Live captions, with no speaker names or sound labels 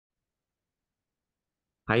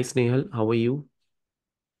Hi Snehal, how are you?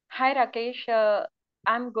 Hi Rakesh,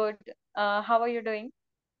 I'm good. How are you doing?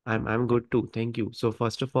 I'm good too, thank you. So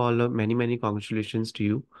first of all, many congratulations to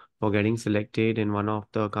you for getting selected in one of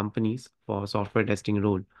the companies for software testing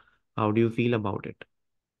role. How do you feel about it?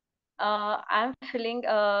 I'm feeling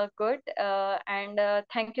good and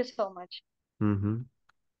thank you so much. Mm-hmm.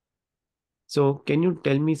 So can you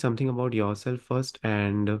tell me something about yourself first,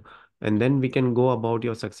 and then we can go about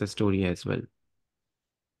your success story as well.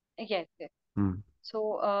 Yes, yes. Mm.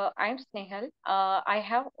 So I'm Snehal. I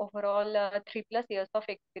have overall 3+ years of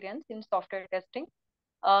experience in software testing,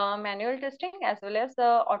 manual testing as well as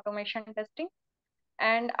automation testing,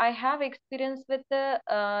 and I have experience with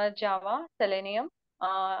Java, Selenium,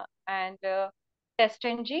 and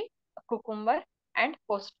TestNG, Cucumber, and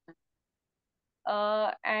Postman.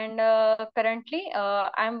 And currently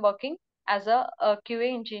I'm working as a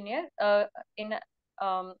QA engineer in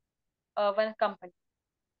um, one company.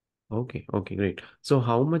 Okay, okay, great. So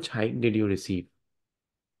how much hike did you receive?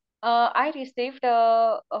 I received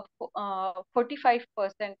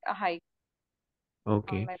 45% hike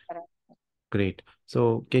on Okay, my current. great.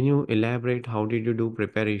 So can you elaborate how did you do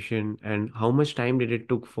preparation and how much time did it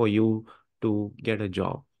took for you to get a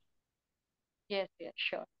job? Yes, yes,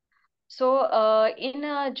 sure. So in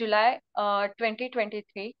July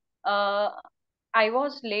 2023, uh, I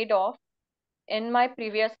was laid off in my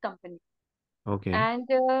previous company, Okay. and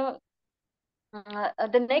the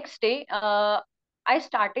next day I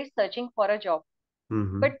started searching for a job.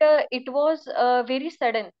 Mm-hmm. But it was very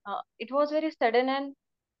sudden. It was very sudden, and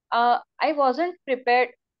I wasn't prepared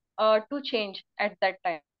to change at that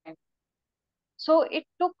time. So it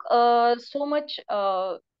took so much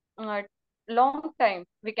uh, long time,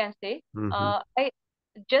 we can say. Mm-hmm. I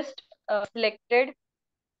just selected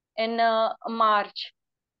in March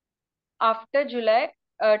after July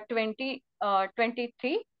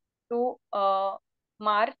 2023 to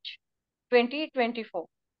March 2024.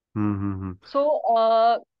 Mm-hmm. So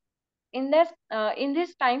in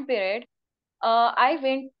this time period, I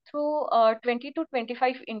went through 20 to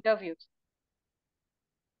 25 interviews,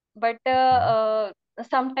 but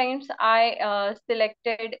sometimes I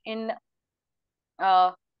selected in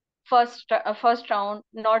first round,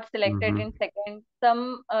 not selected Mm-hmm. in second.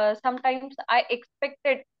 Sometimes I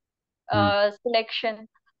expected selection,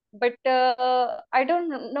 but I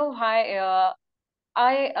don't know why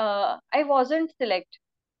I wasn't select.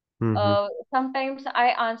 Mm-hmm. Sometimes I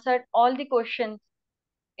answered all the questions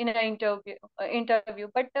in an interview,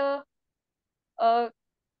 but uh,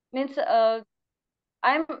 means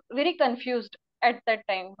I'm very confused at that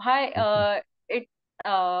time. Why Okay. it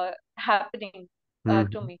happening to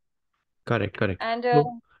Mm-hmm. me? Correct, correct. And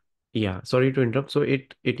So yeah, sorry to interrupt. So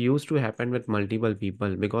it used to happen with multiple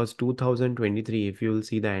people because 2023, if you will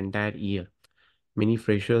see the entire year, many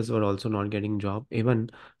freshers were also not getting job. Even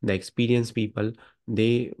the experienced people,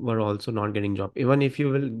 they were also not getting job. Even if you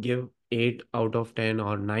will give 8 out of 10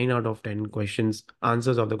 or 9 out of 10 questions,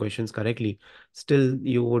 answers of the questions correctly, still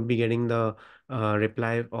you would be getting the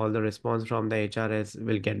reply or the response from the HRS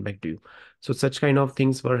will get back to you. So such kind of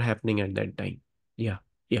things were happening at that time. Yeah,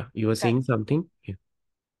 yeah. You were correct. saying something? Yeah.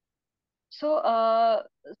 So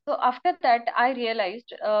so after that, I realized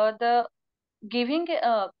the giving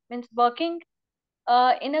means working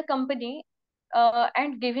in a company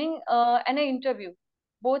and giving an interview,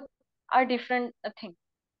 both are different things,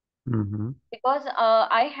 Mm-hmm. because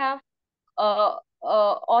I have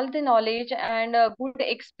all the knowledge and good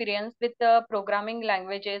experience with programming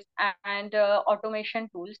languages and automation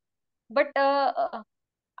tools, but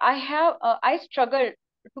I struggled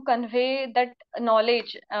to convey that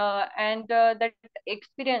knowledge and that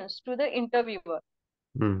experience to the interviewer.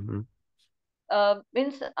 Mm-hmm.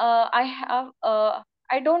 Means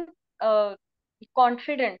I don't uh,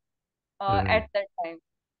 confident Right. at that time.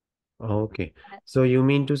 Okay. So you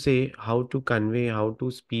mean to say how to convey, how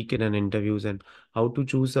to speak in an interviews and how to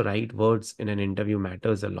choose the right words in an interview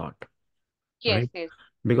matters a lot, Yes, right? yes,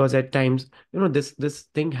 Because at times, this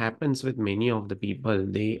thing happens with many of the people.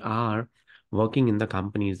 They are working in the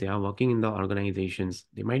companies, they are working in the organizations.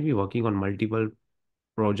 They might be working on multiple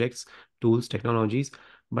projects, tools, technologies,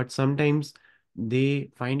 but sometimes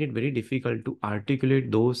they find it very difficult to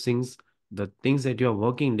articulate those things, the things that you are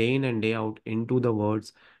working day in and day out into the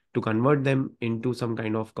words, to convert them into some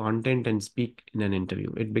kind of content and speak in an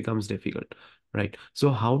interview. It becomes difficult, right?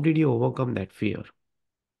 So, how did you overcome that fear?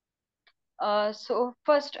 so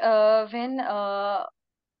first when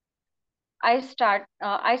I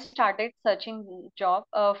started searching job.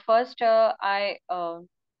 First, I uh,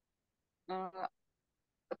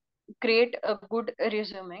 create a good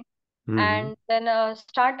resume Mm-hmm. and then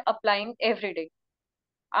start applying every day.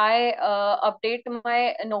 I update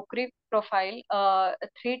my Naukri profile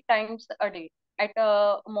 3 times a day at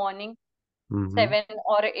morning Mm-hmm. 7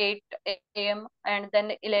 or 8 a.m. and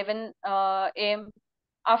then 11 a.m.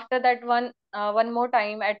 After that, one more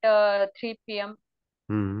time at 3 p.m.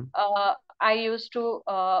 Mm-hmm. I used to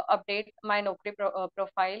update my Naukri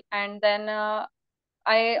profile, and then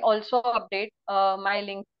I also update my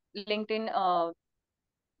LinkedIn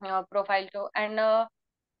profile too, and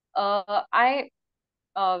I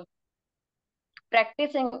uh,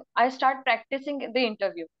 I start practicing the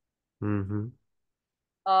interview Mm-hmm.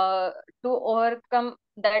 uh, to overcome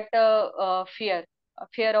that fear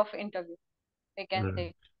of interview, I can Right.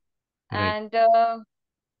 say. Right.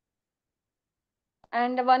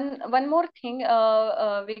 And one more thing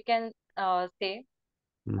we can say,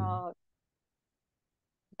 Mm-hmm. uh,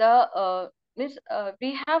 the means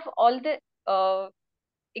we have all the uh,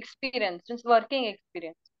 experience, means working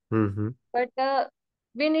experience, Mm-hmm. but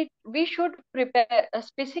we should prepare a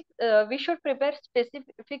specific we should prepare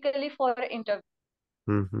specifically for interview.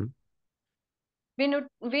 Mm-hmm. We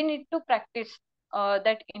need to practice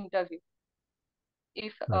that interview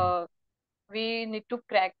if Right. we need to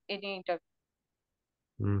crack any interview.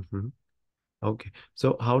 Mm-hmm. Okay.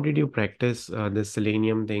 So how did you practice the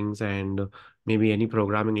Selenium things and maybe any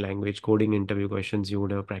programming language coding interview questions you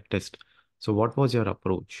would have practiced? So what was your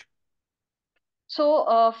approach?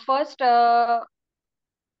 So first,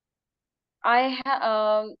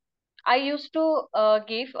 I used to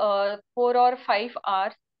give 4 or 5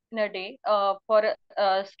 hours in a day for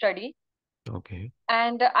study, Okay.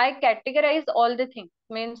 and I categorize all the things.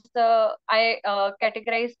 Means I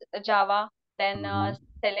categorize Java, then Mm-hmm.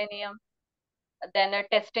 Selenium, then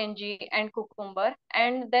TestNG and Cucumber,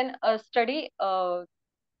 and then study uh,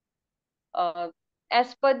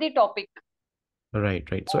 as per the topic. Right,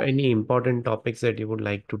 right. So any important topics that you would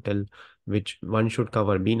like to tell which one should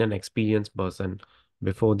cover, being an experienced person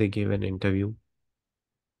before they give an interview?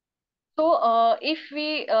 So if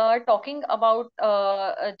we talking about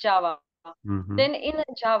Java, Mm-hmm. then in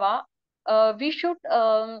Java, we should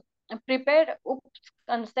prepare OOPS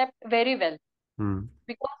concept very well, Mm.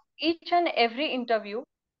 because each and every interview,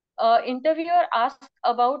 interviewer asks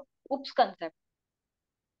about OOPS concept.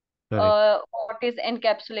 Correct. What is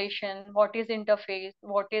encapsulation? What is interface?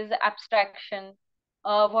 What is abstraction?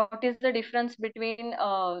 What is the difference between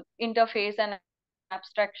interface and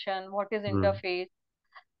abstraction? What is interface?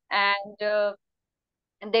 Mm.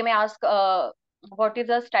 And they may ask what is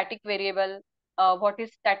a static variable, what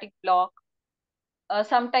is static block.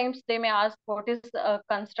 Sometimes they may ask what is a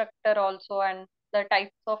constructor also, and the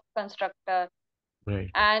types of constructor. Right.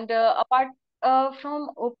 And apart from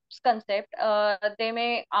OOPS concept, they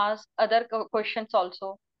may ask other questions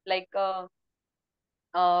also, like what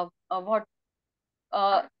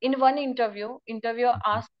in one interviewer Mhm.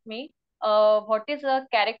 asked me what is the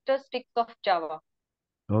characteristics of Java,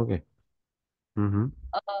 Okay. Mm-hmm.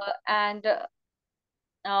 and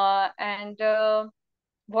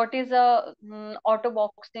what is a auto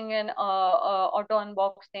boxing and auto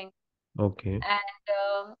unboxing, Okay.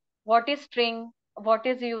 and what is string, what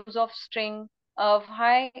is the use of string,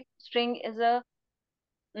 why string is a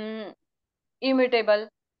mm, immutable,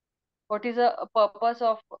 what is the purpose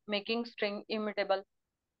of making string immutable,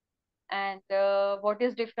 and what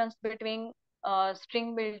is difference between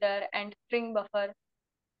string builder and string buffer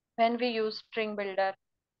when we use string builder.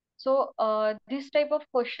 So this type of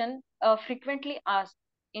question frequently asked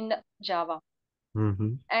in Java.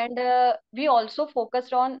 Mm-hmm. And we also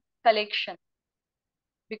focused on collection,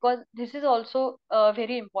 because this is also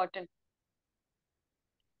very important.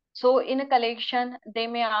 So in a collection, they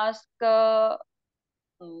may ask mm,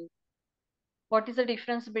 what is the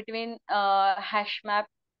difference between hash map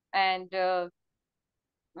and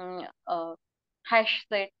hash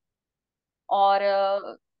set,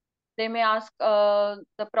 or they may ask the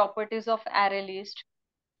properties of array list,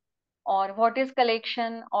 or what is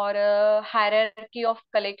collection, or hierarchy of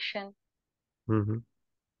collection. Mm-hmm.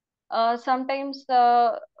 Sometimes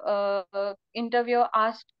interviewer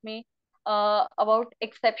asked me about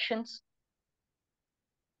exceptions.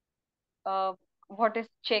 Uh, what is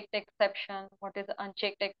checked exception? What is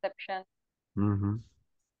unchecked exception? Mm-hmm.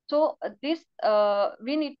 So this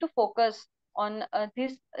we need to focus on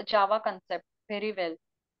this Java concept very well.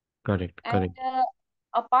 Correct. And Correct.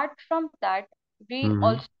 apart from that, we Mm-hmm.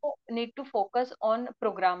 also need to focus on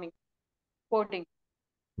programming, coding.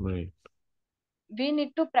 Right. We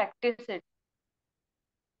need to practice it.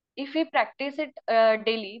 If we practice it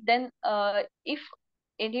daily, then if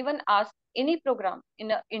anyone asks any program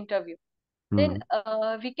in an interview, then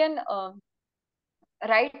Mm. we can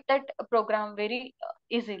write that program very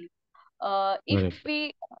easily. If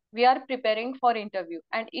Correct. we are preparing for interview,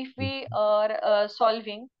 and if we Mhm. are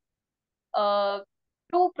solving uh,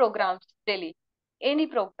 two programs daily, any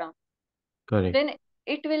program, Correct. then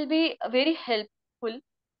it will be very helpful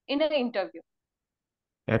in an interview.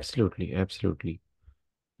 Absolutely. Absolutely.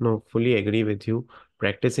 No, fully agree with you.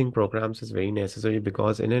 Practicing programs is very necessary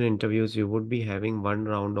because in an interviews you would be having one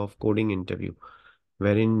round of coding interview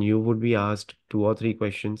wherein you would be asked two or three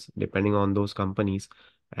questions depending on those companies,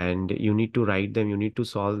 and you need to write them, you need to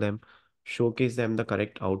solve them, showcase them the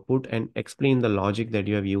correct output and explain the logic that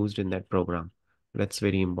you have used in that program. That's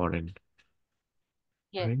very important,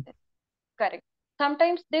 Yes, right? yes, correct.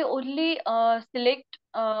 Sometimes they only select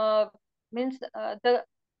means the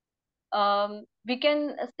we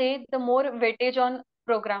can say the more weightage on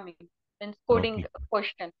programming, means coding Okay.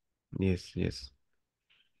 question. Yes, yes.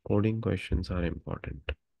 Coding questions are important.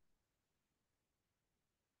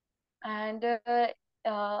 And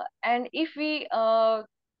if we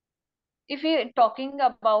talking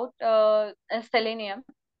about selenium,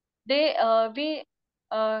 they we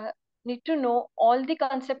uh, need to know all the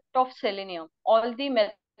concept of selenium, all the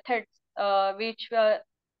methods which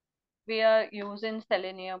we are using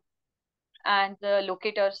selenium, and the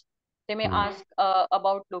locators. They may Hmm. ask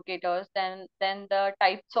about locators, then the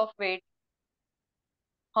types of weight,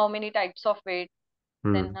 how many types of weight.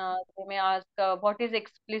 Then Hmm. they may ask what is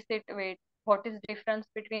explicit weight, what is difference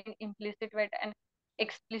between implicit weight and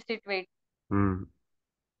explicit weight. Hmm.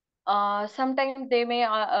 Sometimes they may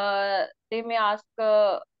ask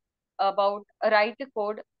about write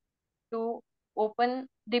code to open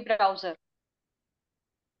the browser.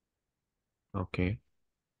 Okay.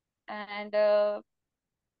 And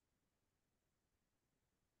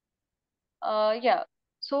yeah,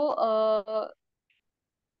 so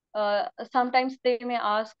sometimes they may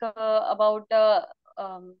ask about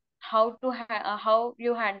how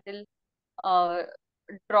you handle uh,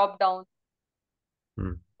 drop down.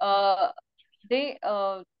 Hmm. uh, they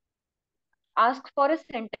ask for a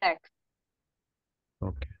syntax.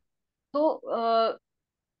 Okay. So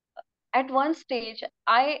at one stage,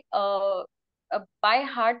 I by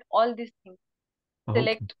heart all these things. Okay.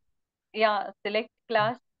 Select, yeah, select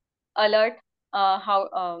class, alert,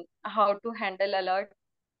 how to handle alert,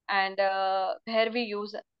 and where we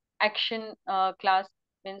use action class,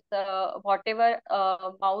 means whatever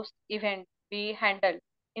mouse event we handle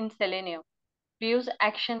in Selenium, we use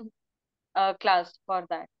action class for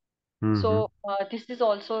that. Mm-hmm. So this is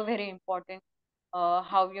also very important,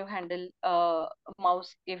 how you handle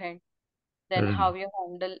mouse event, then Right. how you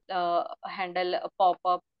handle a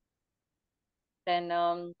pop-up, then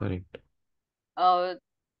Correct. uh,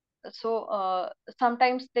 so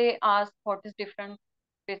sometimes they ask what is different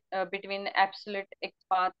between absolute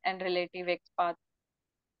XPath and relative XPath.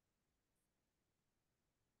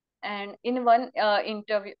 And in one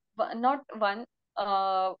interview, not one,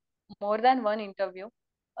 uh, more than one interview,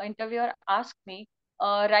 interviewer asked me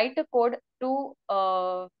write a code to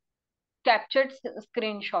captured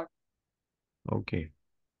screenshot. Okay.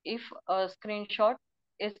 If a screenshot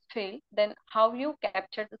is failed, then how you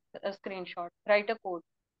capture a screenshot, write a code.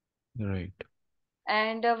 Right.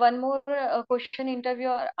 And one more question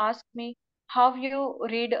interviewer asked me how you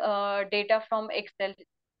read data from Excel.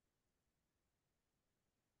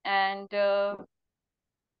 And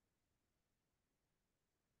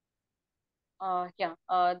yeah,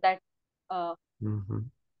 that uh, Mm-hmm.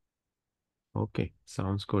 Okay.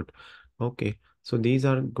 Sounds good. Okay. So these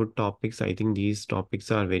are good topics. I think these topics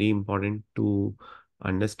are very important to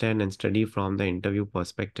understand and study from the interview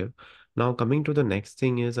perspective. Now, coming to the next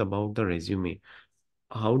thing is about the resume.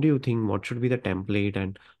 How do you think what should be the template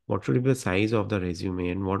and what should be the size of the resume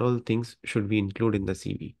and what all things should we include in the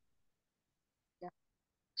CV? yeah.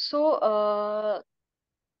 So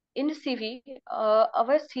in CV,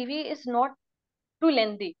 our CV is not too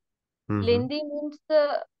lengthy. Mm-hmm. Lengthy means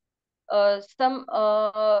some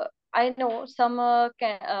I know some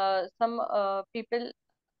people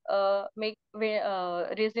make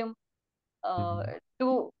resume uh, Mm-hmm.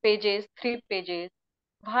 2 pages, 3 pages.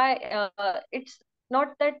 Why? It's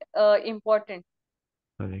not that important.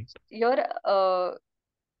 Correct. Your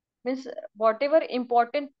means whatever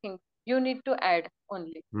important things you need to add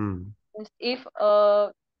only. Mm. Means if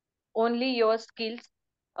only your skills,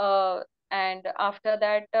 and after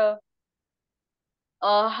that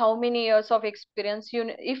how many years of experience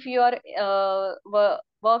if you are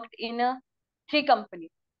worked in a 3 company,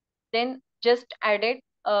 then just added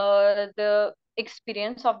the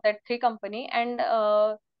experience of that 3 company, and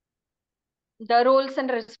the roles and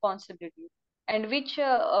responsibilities, and which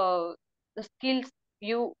the skills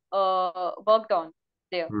you worked on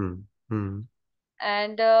there. Mm. Mm.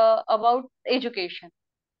 and about education.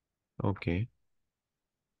 Okay.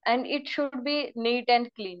 And it should be neat and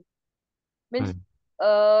clean. Means Correct.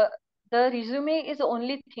 uh, the resume is the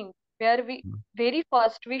only thing where we Mm, very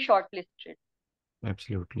first we shortlisted.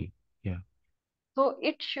 absolutely. Yeah. So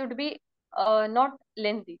it should be not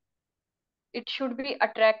lengthy. It should be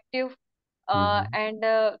attractive Mm-hmm.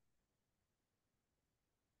 and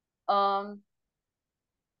um,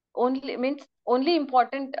 only means only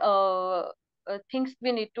important things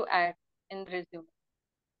we need to add in resume.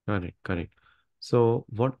 Correct. Correct. So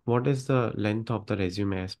what is the length of the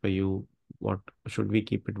resume as per you? What should we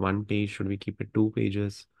keep it, one page? Should we keep it 2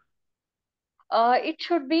 pages? It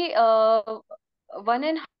should be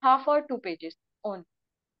 1.5 or 2 pages only,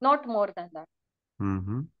 not more than that.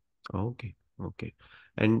 Mm-hmm. Okay. Okay.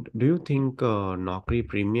 And do you think Naukri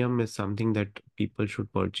Premium is something that people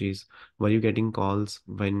should purchase? Were you getting calls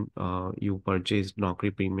when you purchased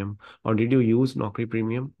Naukri Premium, or did you use Naukri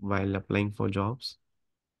Premium while applying for jobs?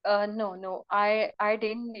 No, no, I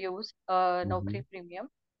didn't use Mm-hmm. Naukri Premium,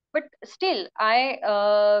 but still I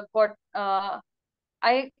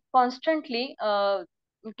constantly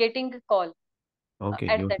getting a call Okay,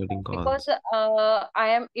 at you're that getting time because calls. I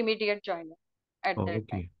am immediate joiner at Oh, that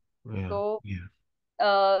time. okay. Yeah. So Yeah.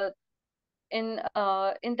 uh, in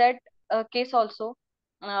that case also,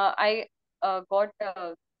 I got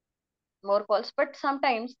more calls, but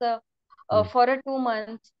sometimes Mm. for a 2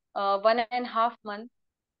 months, 1.5 month,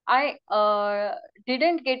 I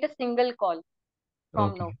didn't get a single call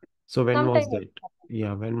from Okay. Naukri. So when was Sometimes it that? happens.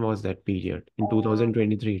 Yeah, when was that period? In Uh,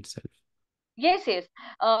 2023 itself. yes, yes.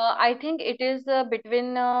 I think it is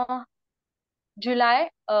between July,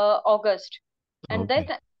 August, and then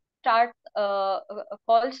Okay.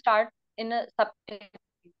 call start in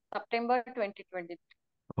September 2020.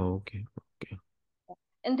 Okay. Okay.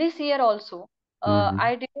 In this year also, Mm-hmm.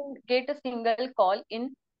 I didn't get a single call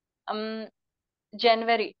in um,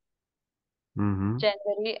 January, Mm-hmm.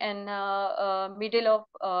 January and middle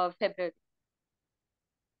of February.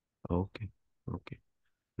 Okay. Okay.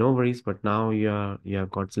 No worries, but now you have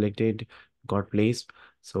got selected, got placed.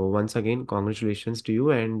 So once again, congratulations to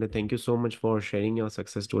you and thank you so much for sharing your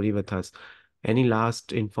success story with us. Any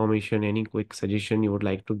last information, any quick suggestion you would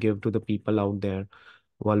like to give to the people out there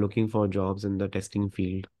who are looking for jobs in the testing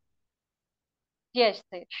field? Yes,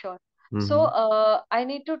 sure. So Mm-hmm. I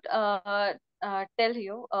need to tell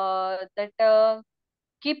you that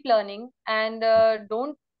keep learning and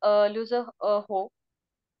don't lose a hope.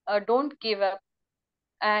 Don't give up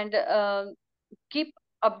and keep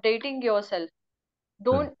updating yourself. Correct.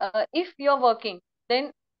 Don't if you're working,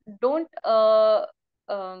 then don't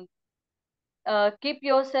um, keep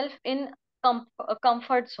yourself in a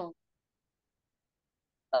comfort zone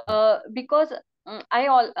because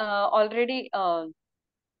already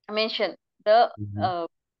mentioned the Mm-hmm. uh,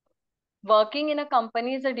 working in a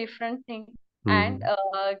company is a different thing and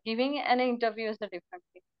Mm-hmm. giving an interview is a different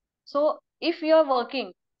thing. So if you are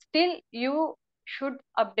working, still you should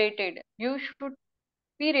updated, you should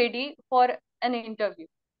be ready for an interview.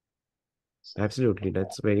 Absolutely,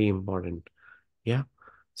 that's very important. Yeah.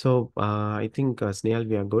 So I think Snehal,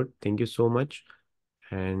 we are good. Thank you so much,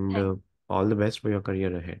 and Thank all the best for your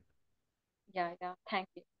career ahead. yeah, yeah, thank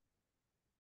you.